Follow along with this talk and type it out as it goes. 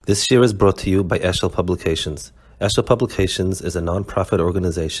This year is brought to you by Eshel Publications. Eshel Publications is a non-profit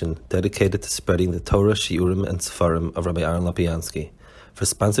organization dedicated to spreading the Torah, Shiurim, and Sefarim of Rabbi Aaron Lapiansky. For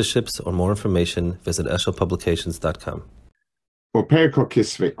sponsorships or more information, visit eshelpublications.com.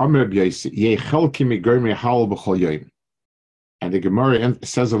 And the Gemara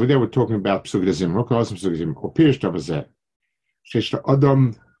says over there, we're talking about Psuk de Zimra, Psuk de Zimra, Pirsh Tavazeh. Shesh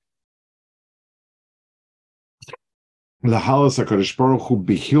Adam Lahalas HaKadosh Baruch Hu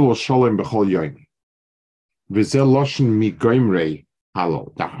Bihil Sholem B'chol Yoim. V'zeh Loshen Mi Goimrei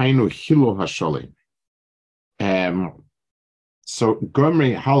Halal. Dahainu Hilo HaSholem. So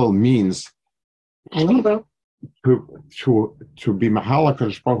Goimrei Halal means to be Mahal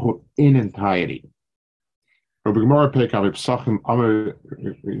HaKadosh Baruch Hu in entirety. Rabbi Gemara Perek Avi Psachim Amar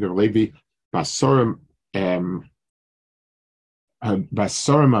Levi Basorim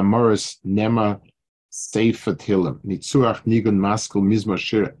Amoris Nema Seifa Tilim Nitzuach Nigun Maskul Mizmor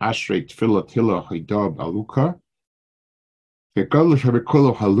Shir Ashrei Tfilah Tila Haidah Baluka V'Gadol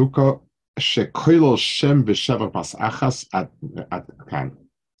Shabikolo Haluka Shekoilo Shem B'Sheva Bas Achas at Kan.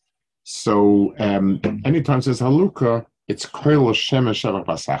 So anytime it says Haluka, it's Koilo Shem B'Sheva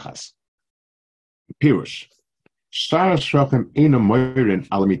Bas Achas. Pirush. Shara Shrachim Eina Moirin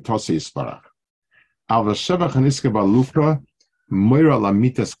Alamitose Yisparach. Alva Shevach Haniska Baluka Moira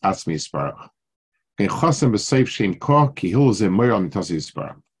Lamitas Atzmi Yisparach. Chasem b'seif shein koch ki hilze moira Alamitose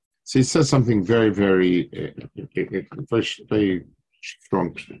Yisparach. So he says something very, very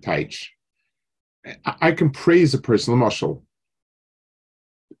strong taich. I can praise a person. L'mashal,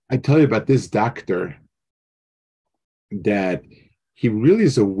 I tell you about this doctor that he really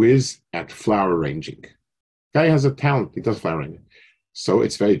is a whiz at flower arranging. Guy has a talent, he does flower arranging. So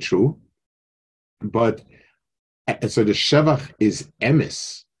it's very true. But so the Shevach is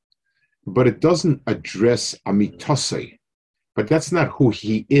emes, but it doesn't address Amitosei. But that's not who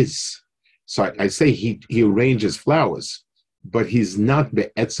he is. So I say he arranges flowers, but he's not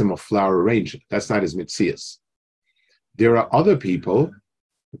be'etzem a flower arranger. That's not his mitzias. There are other people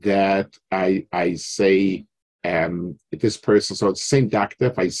that I say, this person, so it's the same doctor,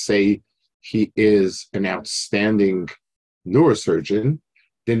 if I say he is an outstanding neurosurgeon,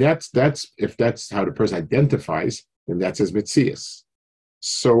 then that's if that's how the person identifies, then that's his mitzias.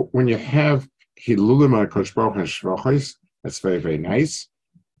 So when you have Hilulim HaKadosh Baruch Hu and Shvachos, that's very, very nice,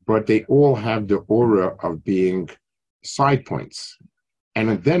 but they all have the aura of being side points.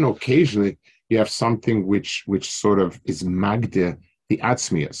 And then occasionally you have something which sort of is magde, the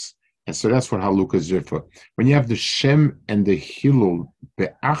atzmias. And so that's what Haluka is there for. When you have the Shem and the Hilul,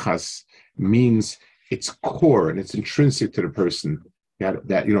 be'achas means it's core and it's intrinsic to the person, that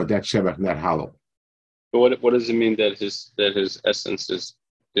Shevach and that Halal. But what does it mean that his essence is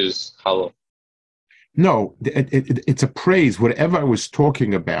Halal? No, it's a praise. Whatever I was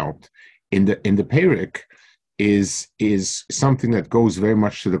talking about in the Perek is something that goes very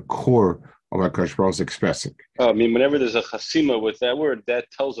much to the core of what HaKadosh Baruch Hu is expressing. I mean, whenever there's a chasima with that word, that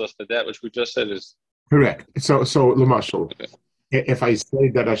tells us that which we just said is correct. So l'mashal, okay. If I say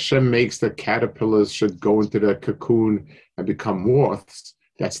that Hashem makes the caterpillars should go into the cocoon and become moths,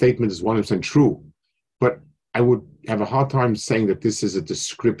 that statement is 100% true. But I would have a hard time saying that this is a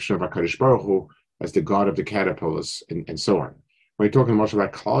description of HaKadosh Baruch Hu as the God of the caterpillars and so on. When you're talking much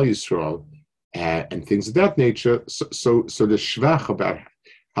about Klal Yisrael and things of that nature, so the shvach about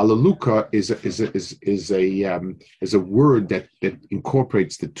Halaluka is a word that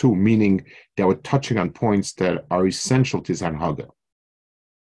incorporates the two, meaning that we're touching on points that are essential to Zanhaga.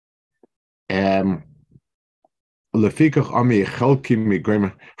 I was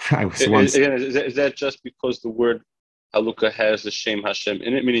once. Is that just because the word Haluka has the Shem Hashem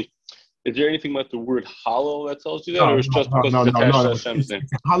in it? Meaning, is there anything about the word Halal that tells you that, or is it just because it's attached to Hashem's name?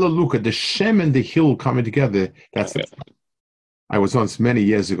 Halaluka, the Shem and the Hill coming together. That's okay. I was once many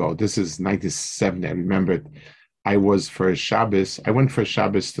years ago. This is 1970. I remember it. I went for a Shabbos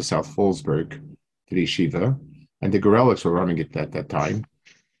to South Fallsburg, to the yeshiva, and the Gorelics were running it at that time.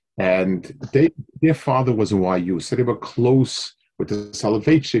 And their father was a YU, so they were close with the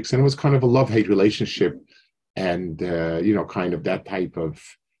Soloveitchiks, and it was kind of a love-hate relationship, and kind of that type of,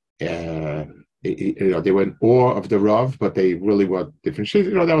 they were in awe of the Rav, but they really were different shades.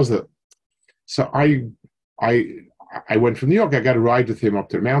 That was the. So I went from New York. I got a ride with him up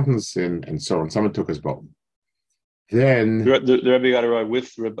to the mountains and so on. Someone took his boat. Then the Rebbe got a ride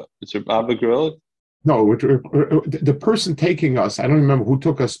with Rebbe. It's Abba Gorelick? No, the person taking us, I don't remember who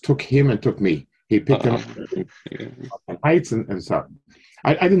took us, took him and took me. He picked him up on heights and stuff.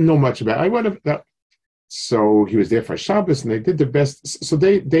 I didn't know much about it. I went up that. So he was there for Shabbos and they did the best. So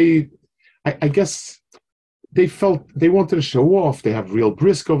I guess they felt they wanted to show off. They have real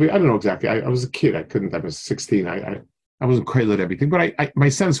brisk over here. I don't know exactly. I was a kid. I was 16. I wasn't crazy at everything, but my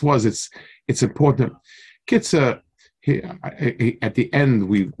sense was it's important. Kids, at the end,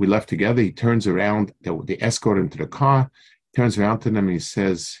 we left together. He turns around. They escort him to the car. Turns around to them and he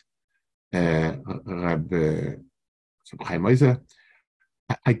says, Rab Chaim Oizer,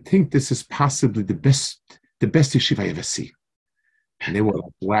 I think this is possibly the best yeshiva I ever see. And they were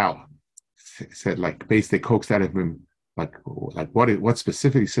like, wow. Said like basically coaxed out of him like what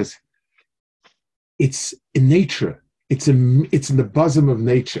specific? He says it's in nature. It's in the bosom of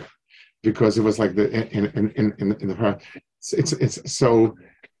nature, because it was like in the heart. It's so.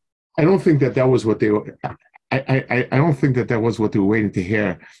 I don't think that was what they were. I don't think that was what they were waiting to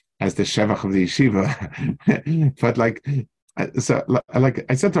hear as the shevach of the yeshiva. But like I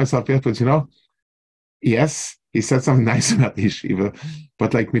said to myself, but yes, he said something nice about the yeshiva,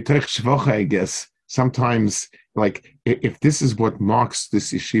 but like mitoch shvocha, I guess sometimes like if this is what marks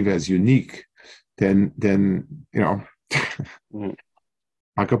this yeshiva as unique, then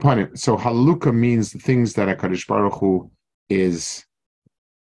like upon it. So halukah means the things that HaKadosh Baruch Hu is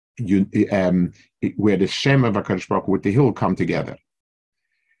where the Shem of HaKadosh Baruch Hu with the Hill come together.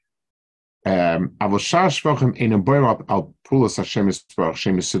 They're not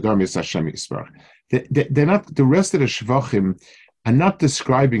the rest of the shvachim are not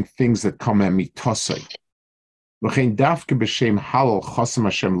describing things that come at mitosai. So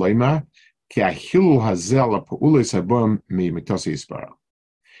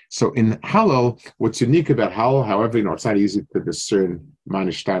in Hallel, what's unique about Hallel, however, it's not easy to discern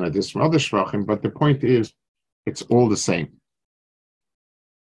Manishtana this from other shvachim, but the point is, it's all the same.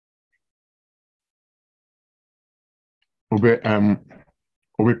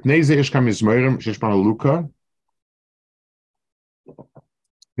 ובפני זה יש כאן מזמורים שיש בנו לוקה,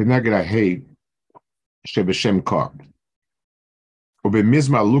 בנגד ההי שבשם קור.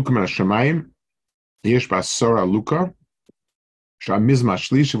 ובמזמר לוקה מן השמיים, יש בעשור הלוקה, שהמזמר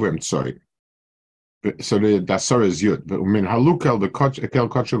השלישי הוא אמצוי. So the Asor is Yud. ומן הלוקה אל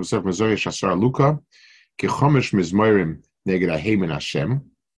קודשו בסוף מזור יש עשור הלוקה, כחומש מזמורים נגד ההי מן השם,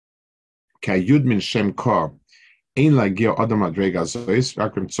 כי היוד מן שם קור, אין להגיע אדם מדרגה זויס,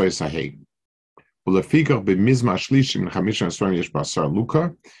 רק במצוי סהי. ולפיכך במזמר השלישי מן 5 עשורים יש בעשור לוקה,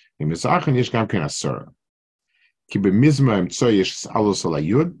 במזרחן יש גם כן עשור. כי במזמר המצוי יש סעלוס על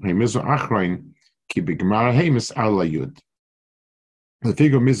היוד, במזמר אחרון, כי בגמר ההם סעל על היוד.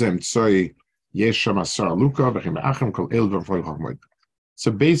 ולפיכך במזמר המצוי יש שם עשור לוקה, וכן באחרון כל אל ורפוי חכמות.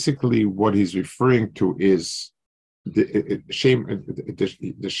 So basically what he's referring to is the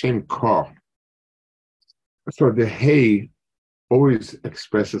shame car. So the hay always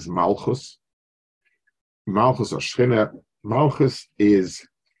expresses Malchus. Malchus or Shchina. Malchus is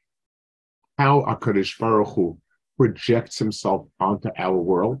how HaKadosh Baruch Hu projects himself onto our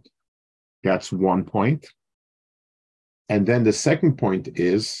world. That's one point. And then the second point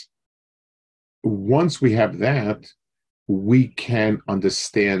is, once we have that, we can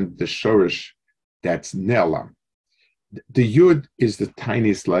understand the Shorish that's Ne'elam. The Yud is the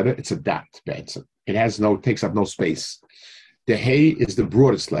tiniest letter. It's a dot, Be'etzem. It takes up no space. The Hey is the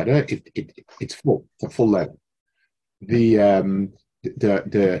broadest letter. It's full. It's a full letter. The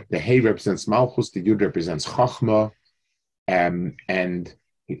Hey represents Malchus. The Yud represents Chachma. And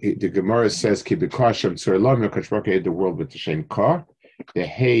the Gemara says, "Ki b'kashem tzorlam yokachvakei the world with the shem kar." The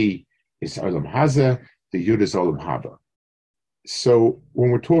Hey is Olam Haza. The Yud is Olam Haba. So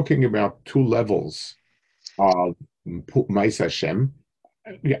when we're talking about two levels of Ma'is Hashem,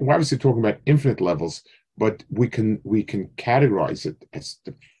 we're obviously talking about infinite levels, but we can categorize it as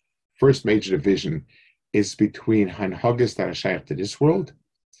the first major division is between Hanhagas that are shaykh to this world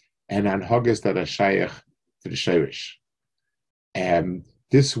and Hanhagas that are shaykh to the Sheirish.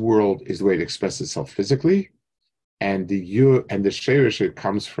 This world is the way it expresses itself physically, and the Sheirish it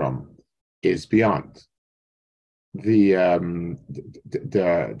comes from is beyond.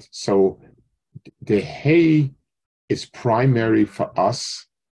 So the Hay is primary for us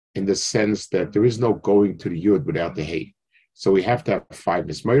in the sense that there is no going to the Yud without the Hey. So we have to have 5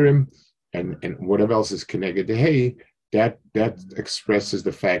 Mismorim, and whatever else is connected to Hey, that expresses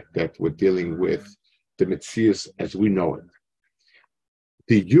the fact that we're dealing with the Metzius as we know it.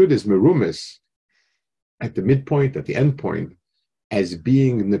 The Yud is Merumis at the midpoint, at the end point, as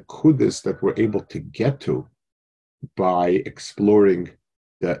being the Nekudas that we're able to get to by exploring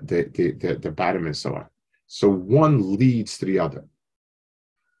the bottom and so on. So one leads to the other.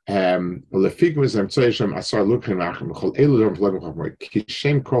 Shem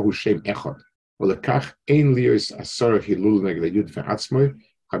kohu shem echad. Olekach ein lios asar hilul neged yud ve'atzmoi.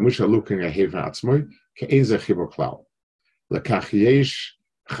 Chamush halukin yahev ve'atzmoi. כאיזה חיבור כלל. לכך יש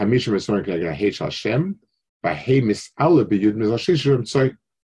 50 מסורים כנגד הה' של השם, והה' מסעלה ביוד מזרשי שהוא אמצוי,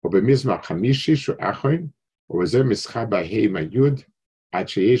 ובמזמר חמישי שהוא אחרון, ובזה מסחר בה' מהיוד, עד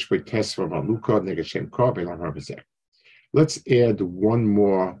שיש בו תספר ולוקה נגד שם כה ולאמר בזה. Let's add one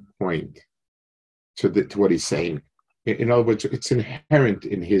more point to what he's saying. In other words, it's inherent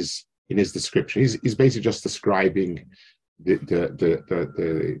in his description. He's basically just describing the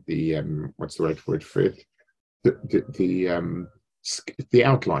what's the right word for it? The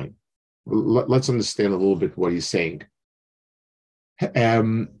outline. Let's understand a little bit what he's saying.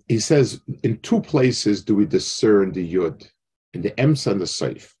 He says, in two places do we discern the Yud, in the Emsa and the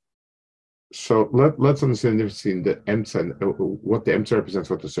Seif. So let's understand the difference between the Emsa and what the Emsa represents,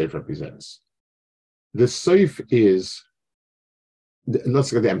 what the Seif represents. The Seif is,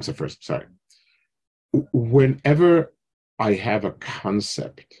 let's look at the Emsa first, sorry. Whenever I have a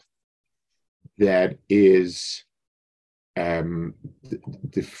concept that is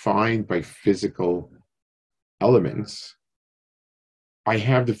defined by physical elements, I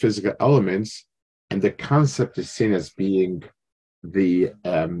have the physical elements, and the concept is seen as being the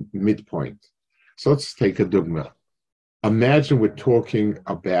midpoint. So let's take a dogma. Imagine we're talking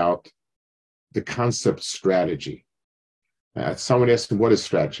about the concept strategy. Someone asked me, what is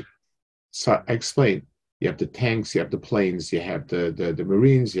strategy? So I explain. You have the tanks, you have the planes, you have the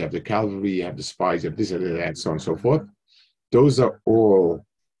Marines, you have the cavalry, you have the spies, you have this and that, so on and so forth. Those are all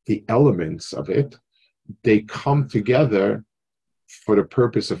the elements of it. They come together for the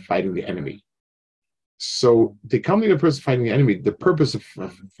purpose of fighting the enemy. So they come to the purpose of fighting the enemy. The purpose of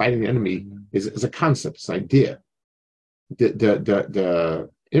fighting the enemy is a concept, it's an idea. The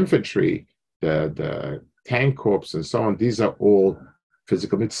infantry, the tank corps, and so on, these are all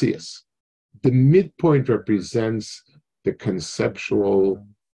physical mitzias. The midpoint represents the conceptual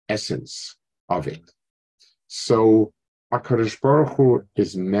essence of it. So HaKadosh Baruch Hu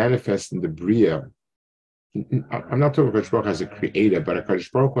is manifest in the Bria. I'm not talking about HaKadosh Baruch Hu as a creator, but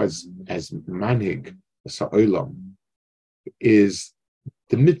HaKadosh Baruch Hu as manhig, as Olam, is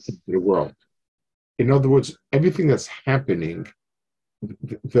the midst of the world. In other words, everything that's happening,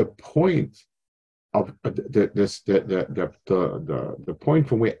 the point of the point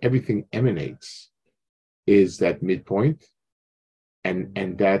from where everything emanates is that midpoint,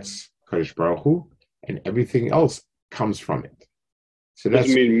 and that's Kadosh Baruch Hu, and everything else comes from it. So that's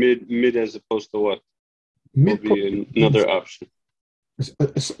what does it mean mid as opposed to what? Mid will be another option.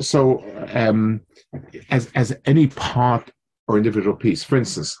 So as any part or individual piece, for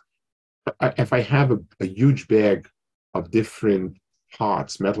instance, if I have a huge bag of different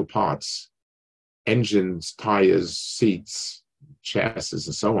parts, metal parts, engines, tires, seats, chassis,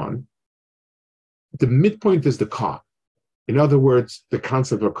 and so on, the midpoint is the car. In other words, the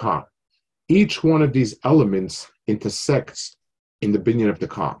concept of a car. Each one of these elements intersects in the binyan of the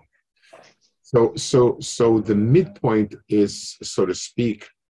car. So the midpoint is, so to speak,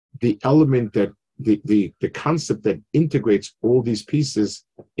 the element that the concept that integrates all these pieces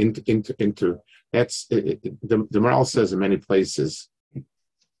into that's the Maral says in many places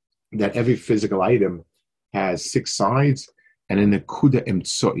that every physical item has 6 sides and a nekuda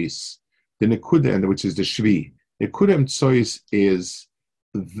emtsois. The nekuda, which is the shvi, nekuda emtsois is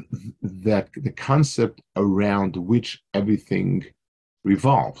that the concept around which everything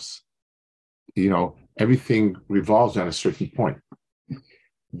revolves. You know, everything revolves on a certain point.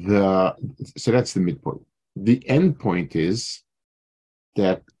 So that's the midpoint. The end point is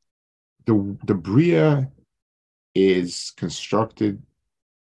that the Bria is constructed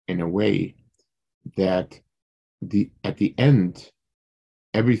in a way that at the end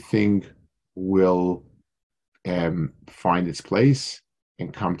everything will find its place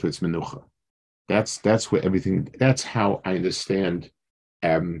and come to its menucha. That's where everything. That's how I understand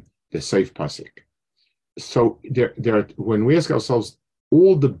the Seif pasuk. So there are, when we ask ourselves,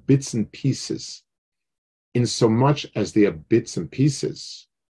 all the bits and pieces, in so much as they are bits and pieces,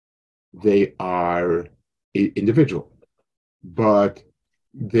 they are individual. But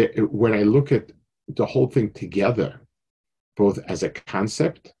when I look at the whole thing together, both as a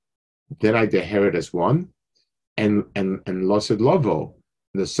concept, then I deher it as one, and Losid Lovo,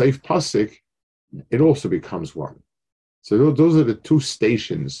 the Seif pasuk, it also becomes one. So those are the two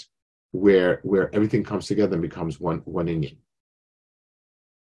stations where everything comes together and becomes one Inyan.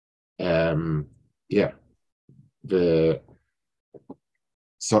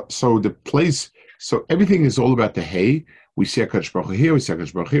 So the place, so everything is all about the hay. We see HaKadosh Baruch Hu here, we see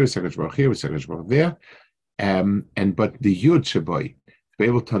HaKadosh Baruch Hu here, we see HaKadosh Baruch Hu here, we see HaKadosh Baruch Hu there. But the Yud Shabai, to be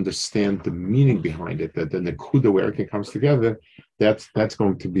able to understand the meaning behind it, that the Nekuda where everything comes together, that's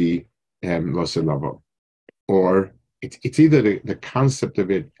going to be Lasid Lavo. Or it's either the concept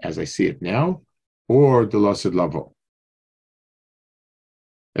of it as I see it now, or the Lasid Lavo.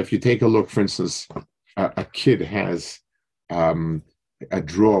 If you take a look, for instance, a kid has a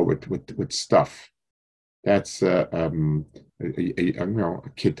drawer with stuff. That's a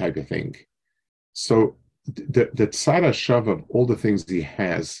kid type of thing. So the tzad hashav of all the things he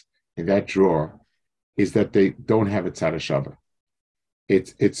has in that drawer is that they don't have a tzad hashav.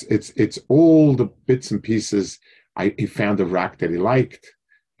 It's all the bits and pieces. He found a rock that he liked.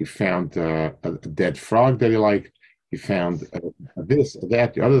 He found a dead frog that he liked. He found this,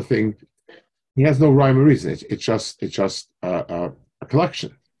 that, the other thing. He has no rhyme or reason. It's just a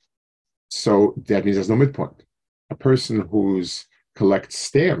collection. So that means there's no midpoint. A person who's collects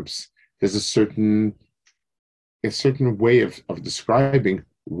stamps, there's a certain way of describing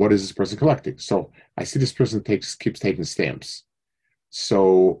what is this person collecting. So I see this person keeps taking stamps.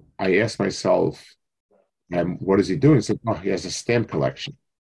 So I ask myself, what is he doing? He said, he has a stamp collection.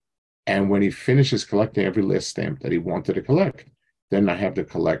 And when he finishes collecting every last stamp that he wanted to collect, then I have the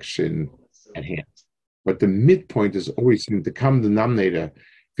collection at hand. But the midpoint is always in the common denominator.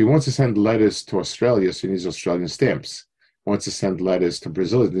 If he wants to send letters to Australia, so he needs Australian stamps. Wants to send letters to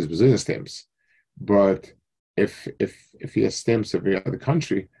Brazil, he needs Brazilian stamps. But if he has stamps of every other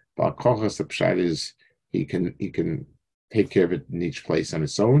country, the pshat is he can take care of it in each place on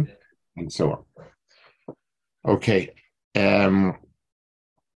its own, and so on. Okay.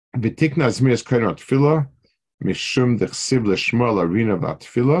 V'tikna azmiras kohen tefillah mishum dechsiv l'shmuel arina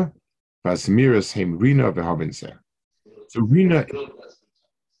v'atefillah v'azmiras hem rina v'havinzeh. So rina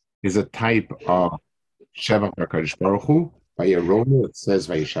is a type of Shevach HaKadosh Baruch Hu. By Yerona, it says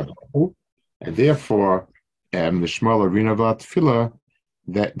Vayishav Baruch Hu, and therefore the Shmuel Arina V'Tefillah,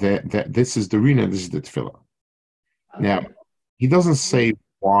 that this is the Rina, this is the Tefillah. Now, he doesn't say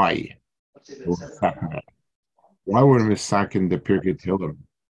why. Why were we misakin the Perek Tehillim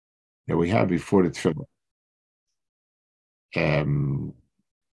that we had before the Tefillah?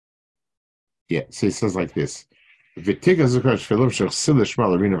 So it says like this. So he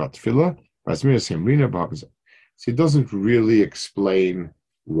doesn't really explain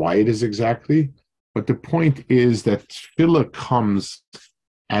why it is exactly, but the point is that tefillah comes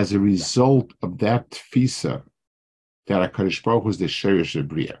as a result of that tfisa that HaKadosh Baruch Hu is the Sheresh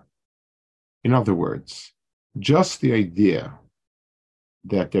Bria. In other words, just the idea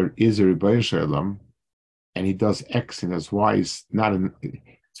that there is a Rebbeinu Shalom and he does X and does Y is not an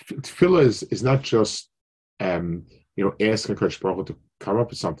tefillah is not just asking HaKadosh Baruch Hu to come up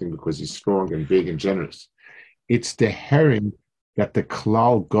with something because he's strong and big and generous. It's the herring that the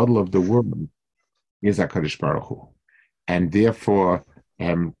klal gadol of the world is HaKadosh Baruch Hu, and therefore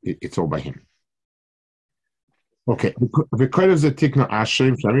it's all by him. Okay.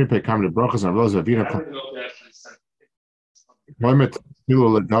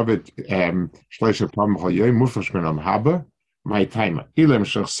 My time. Ilem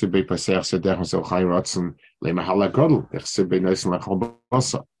shach sibe pasach sedach so chai rotzen le mahala gadol ech sibe noisen lechol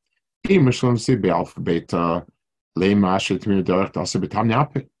basa. Im shlom sibe alphabet le mashet mir derech das betam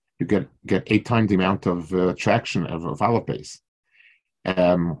nape. You get 8 times the amount of traction of alphabets.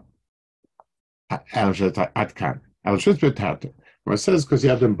 Atkan. I'll just be tato. Well, it says because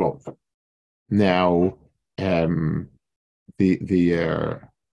you have them both. Now, Pashat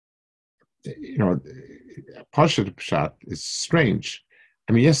Pshat is strange.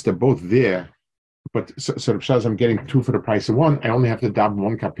 I mean, yes, they're both there, but so the Pshat is I'm getting 2 for the price of 1. I only have to dab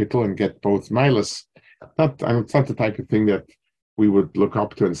 1 capital and get both milas. It's not the type of thing that we would look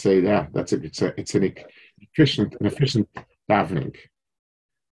up to and say, yeah, it's an efficient davening.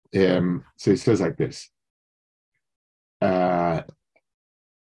 So he says like this. Biaze,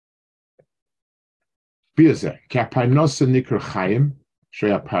 ka parnosa nikr chayim,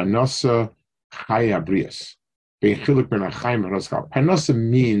 shreya parnosa chaya brias. Parnosa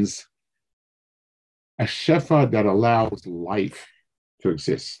means a shefa that allows life to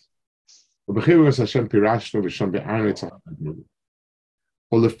exist. So the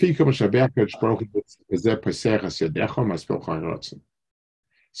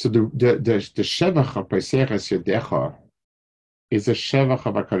shevach of Peseches Yedecha is a shevach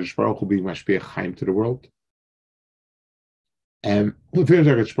of HaKadosh Baruch Hu being mashpiach chaim to the world. And for us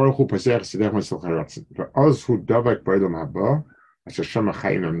who davak b'olam haba, as Hashem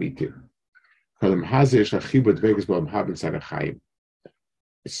chaim amitim. Kolam hazeh yesh achibud vegas b'olam haba inside chaim.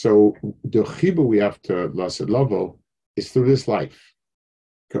 So the chibud we have to Lasid Lavo is through this life.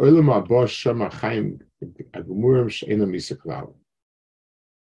 Kolam haba shema chaim agumurim she'ena misaklav.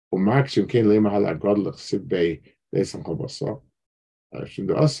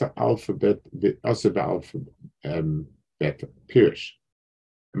 The Asa alphabet, the Asa alphabet, beta, Pirish.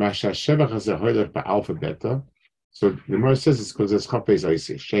 Masha Shevach has a herd by alphabet. So the Gemara says it's because it's Chafez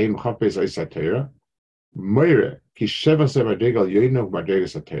Oisi. Shem Chafez Oisi Atera. Moira, ki Shevach se Madrigal Yoino Madrigal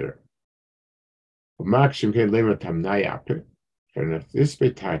Atera. Mark Shem Ken Lemer Tamnai Ape. And if this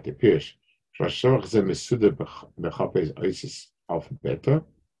be tied to Pirish, Shevach ze Mesuda Bechafez Oisi alphabet.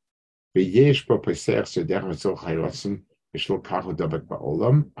 Beyesh Bo Pesach Sedech Metzol Chayrotzen. Mishlo Kachu Dabak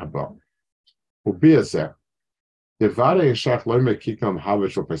Ba'olam Abba. Ubiazer. The Vada Yeshach Loimer Kikam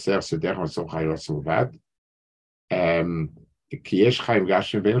Havish or Pesach Sedech Metzol Chayrotzen Vad. Kiyesh Chaim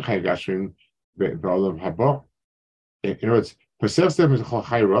Gashim Ben Chaim Gashim Ba'olam Haba. In other words, Pesach Sedech Metzol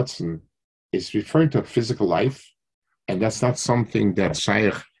Chayrotzen is referring to physical life, and that's not something that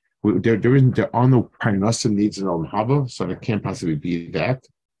Shaykh. There are no parnasa needs in Olam Haba, so it can't possibly be that.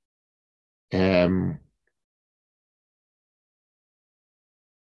 And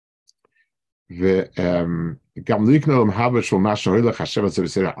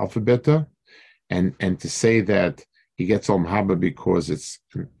to say that he gets Olam Haba because it's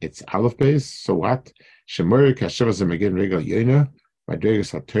aleph base, so what? Shemurik Hashem ze megin regal yena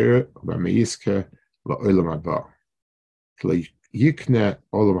madregas haTorah b'meiska la'olam haba. Yikne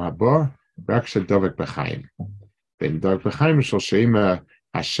olam haba rak shadavik b'chaim. Ben davik b'chaim shel sheima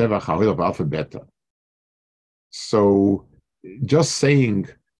hashevach ha'olam alpha beta. So just saying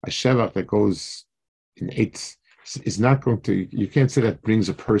a shevach that goes in eight is not going to. You can't say that brings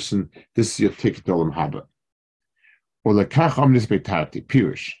a person. This is your ticket to Olam Haba. Or lekach omnis betarti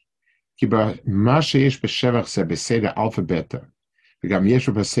pirush. Kiba ma sheyesh b'shevach se b'seder alpha beta. V'gam yesh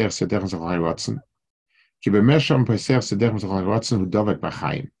b'pesach se derech zechal hayrotzen. Kiba mesham b'pesach se derech zechal hayrotzen hu dovek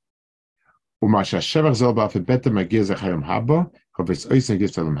b'chaim. Uma shevach zel b'alpha beta magir zechal Olam Haba. Chavis oisin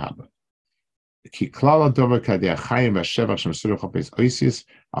gives Olam Haba. Ki klala dovek hadei achayim b'shevach shem suruch chavis oisis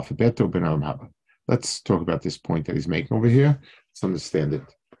alpha beta u'ben Olam Haba. Let's talk about this point that he's making over here. Let's understand it.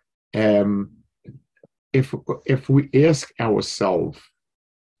 If we ask ourselves,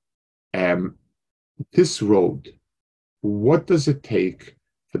 this road, what does it take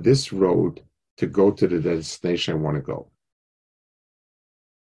for this road to go to the destination I want to go?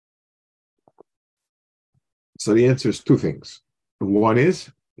 So the answer is two things. One is,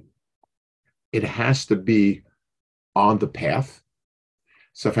 it has to be on the path.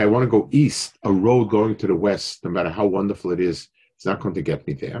 So if I want to go east, a road going to the west, no matter how wonderful it is, it's not going to get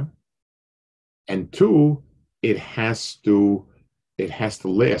me there. And two, it has to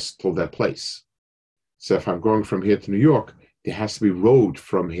last till that place. So if I'm going from here to New York, there has to be road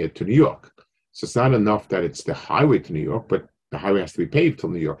from here to New York. So it's not enough that it's the highway to New York, but the highway has to be paved till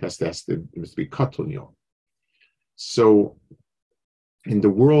New York. It has to be cut till New York. So in the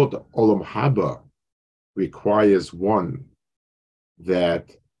world, Olam Haba requires one, that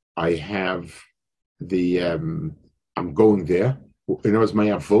I have I'm going there. In other words, my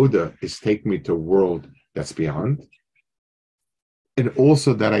HaAvodah is taking me to a world that's beyond. And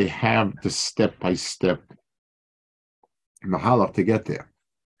also that I have the step-by-step mahalach to get there.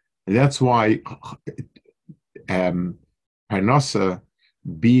 And that's why Parnasa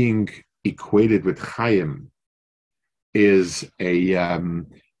being equated with Chaim is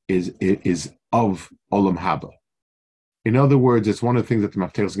of Olam Haba. In other words, it's one of the things that the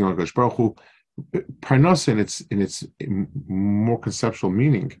Mafter is going to Baruch Hu. Parnasa in its more conceptual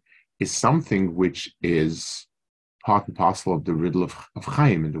meaning is something which is part and parcel of the riddle of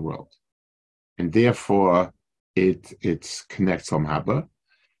Chaim in the world, and therefore it connects Olam Haba.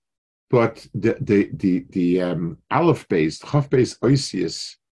 But the aleph based, chaf based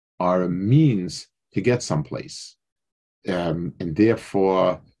oisius are a means to get someplace, and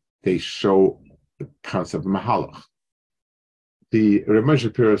therefore they show the concept of mahalach. The Ramah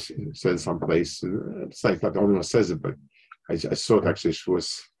Shapiro says someplace, it's like not the only one says it, but I saw it actually. She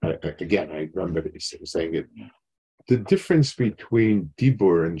was, again, I remember saying it. The difference between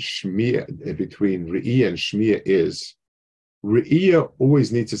Dibur and Shmiya, between Re'iyah and Shmiya is, Re'iyah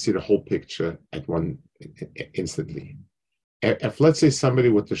always needs to see the whole picture at one instantly. If let's say somebody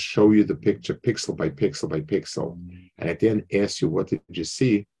were to show you the picture pixel by pixel by pixel, and at the end ask you, what did you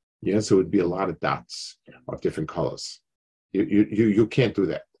see? The answer would be a lot of dots of different colors. You can't do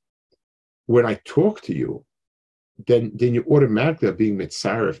that. When I talk to you, then you automatically are being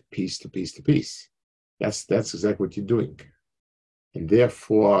mitzaref piece to piece to piece. That's exactly what you're doing, and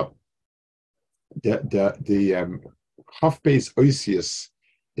therefore the half base oisius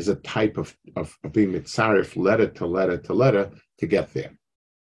is a type of being mitzaref letter to letter to letter to get there.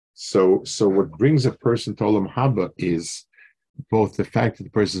 So what brings a person to Olam Haba is both the fact that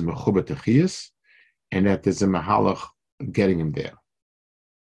the person is mechuba techiyas and that there's a mahalach getting him there.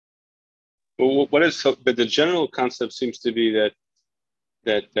 Well, what is so? But the general concept seems to be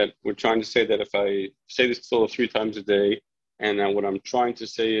that we're trying to say that if I say this tefillah 3 times a day, and what I'm trying to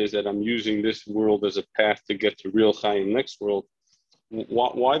say is that I'm using this world as a path to get to real chayim next world.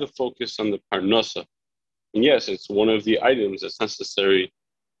 Why the focus on the parnasa? And yes, it's one of the items that's necessary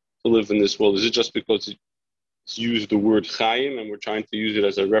to live in this world. Is it just because it's used the word chayim and we're trying to use it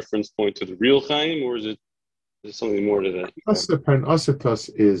as a reference point to the real chayim, or is it something more to that? Parnasa plus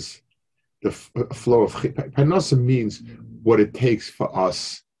is the flow of parnasa means what it takes for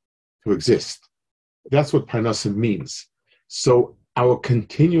us to exist. That's what parnasa means. So our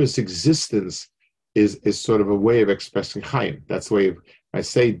continuous existence is sort of a way of expressing chayim. That's the way of, I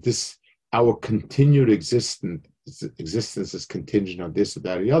say this, our continued existence is contingent on this or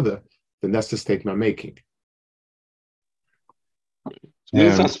that or the other, then that's the statement I'm making.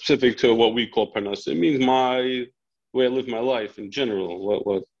 It's not specific to what we call parnasa. It means my way I live my life in general.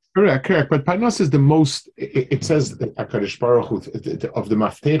 What? Correct. But parnasa is the most. It says HaKadosh Baruch Hu, of the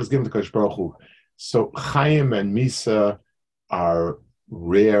mafteich is given to HaKadosh Baruch Hu. So chayim and misa are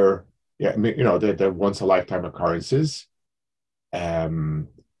rare. Yeah, they're once a lifetime occurrences.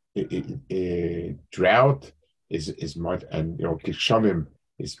 Drought is much, and kishamim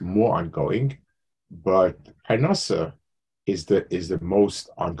is more ongoing, but parnasa is the most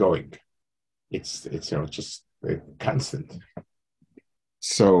ongoing. It's just constant.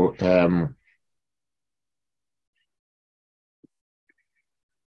 So für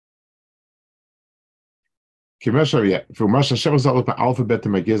Masha Sheva soll bei Alphabet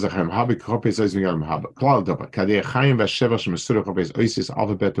der Gezachem habe Kopes aus mir am habe. Klar dabei. Kade Chaim und Sheva schon Mesur Kopes ist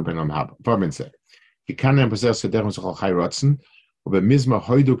Alphabet bei am habe. Vermense. Ich kann ein Prozess der uns auch heiraten, aber misma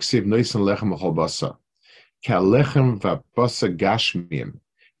heute ksiv neisen lechem holbasa. Ka lechem va basa gashmim.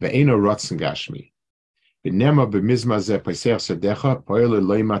 Ve eno rotzen gashmi. Benema b'mizma ze peiser sedecha, poel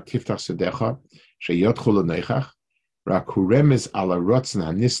leima tiftach sedecha, sheyotchul neichach, rak huremes ala rotzen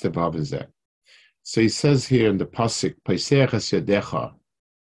haniste bavze. So he says here in the pasuk, peiser sedecha,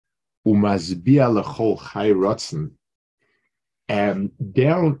 umazbia lechol chai rotzen.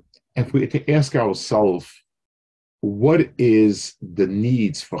 Down, if we to ask ourselves, what is the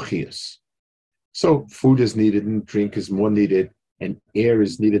needs for chiyus? So food is needed, and drink is more needed, and air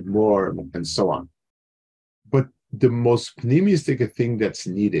is needed more, and so on. But the most pneumistic thing that's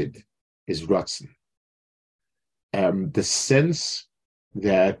needed is ratzon. The sense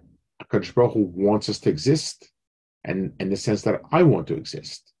that HaKadosh Baruch Hu wants us to exist, and the sense that I want to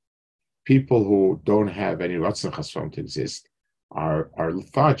exist. People who don't have any ratzon chasvam to exist are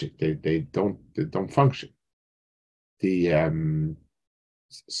lethargic. They don't function. The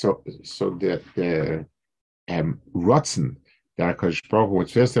ratzon that HaKadosh Baruch Hu,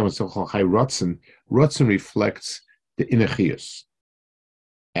 what's first time was called high ratzon. Ratzon reflects the inner chiyus.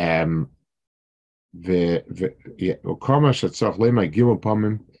 The Okama shetzach leimai gimel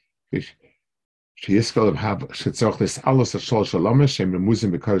pamim sheyiskal have shetzach this alos ashol shalom shem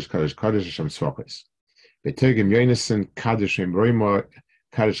remuzim b'kadosh kadosh kadosh shem tzvachis. Betegim yoinesen kadosh shem roima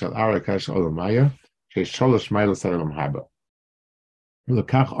kadosh al ara kadosh olamaya shesholosh mailas alam haba.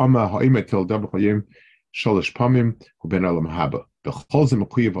 Lekach ama ha'ima tel dav chayim sholosh pamim uben alam haba. B'chol ze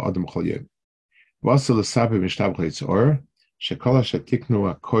mekuyev adam chol yom. Vasel l'sape mishtav chaytzor shekol shetiknu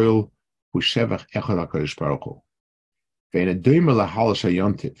hakoil u'shevach echad HaKadosh Baruch Hu. Ve'en adoyim lahal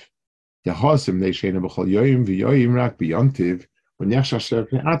shayontiv. Yehasim neishena b'chol yoyim v'yoyim rak b'yontiv v'nech asher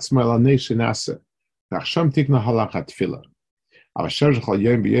v'atzma la neishen asa. V'achsham tiknu halach hatfila. Avasher shechol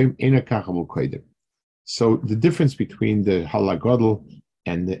yoyim v'yoyim ena kach avu koidim. So the difference between the halal gadol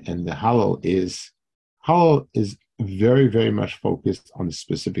and the halal is very, very much focused on the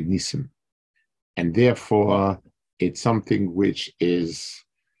specific nisim, and therefore it's something which is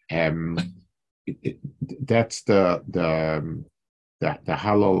that's the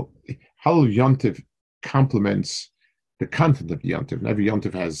halal yontiv complements the content of yontiv. And every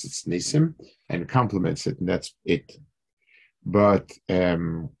yontiv has its nisim and complements it, and that's it. But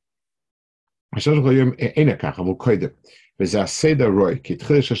so the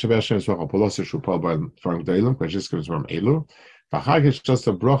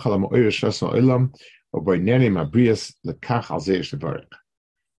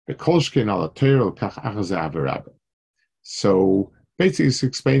basically it's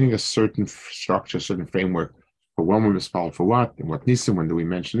explaining a certain structure, certain framework for when we respond for what, and what nisim, when do we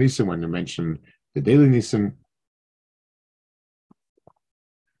mention nisim, when we mention the daily nisim,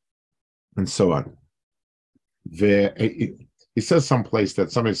 and so on. He says someplace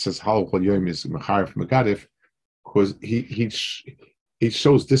that somebody says halal kol yom is mecharif megadif because he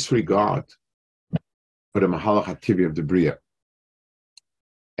shows disregard for the mahalach hativi of the bria.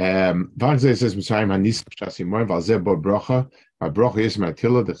 Vagze says Mitzrayim Hanis Pshasi Moy Valze Bo Brocha Brocha Yes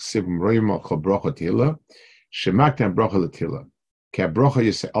Matila the Chsivim Royim Al Brocha Tila Shemaktan Brocha Latila Ke Brocha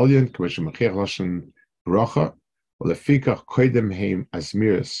Yes Elyon Kvesh Mechir Lashon Brocha Lefikach Koidem Heim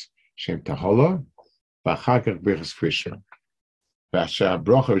Azmiris Shem Tahola Vachakach Birchas Krisha Vasha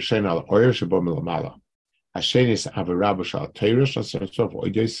Brocha Rishen Al Oyer Shabo Milamala Hashenis Avarabo Shal Teira Shal Sof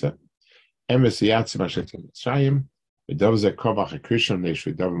Oydesa Emes Yatzim Hashetim Mitzrayim V'davze Kovach HaKrishon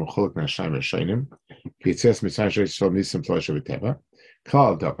Neish V'dav Mecholek Nashayim Rishonim Kitzes Mitzrayim Shol Nisim Tlosh V'teva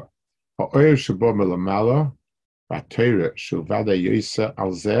Klal Dava Ha'oyer Shabo Milamala V'Teira Shul Vada Yoisa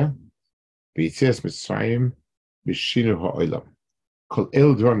Al Zeh V'yitzes Mitzrayim B'shinu Ha'olam Kol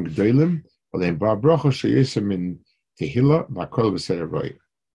El Dron G'dolim V'lein Ba Brocha Sheyoisa Min Tehila V'Kol B'Seder Roi.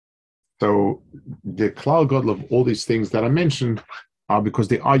 So the Klal Gadol of all these things that I mentioned are because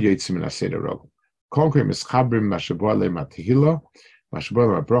they are Yotzim in Aseder Roi. Concrete Mischabrim Mashaboa Le Matehila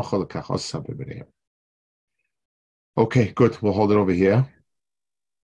Mashaboa Brocha Lekach Osab. Okay, good. We'll hold it over here.